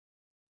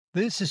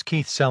This is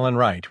Keith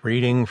Sellen-Wright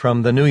reading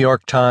from the New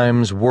York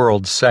Times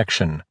World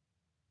section.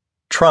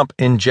 Trump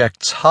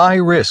injects high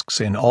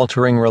risks in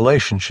altering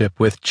relationship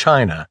with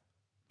China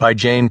by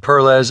Jane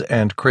Perlez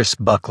and Chris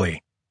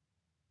Buckley.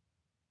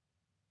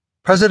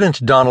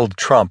 President Donald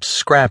Trump's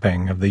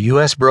scrapping of the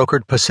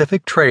U.S.-brokered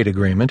Pacific Trade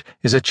Agreement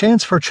is a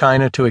chance for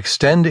China to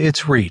extend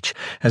its reach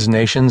as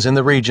nations in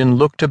the region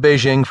look to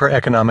Beijing for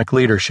economic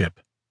leadership.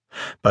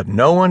 But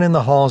no one in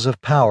the halls of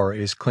power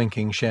is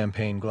clinking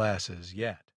champagne glasses yet.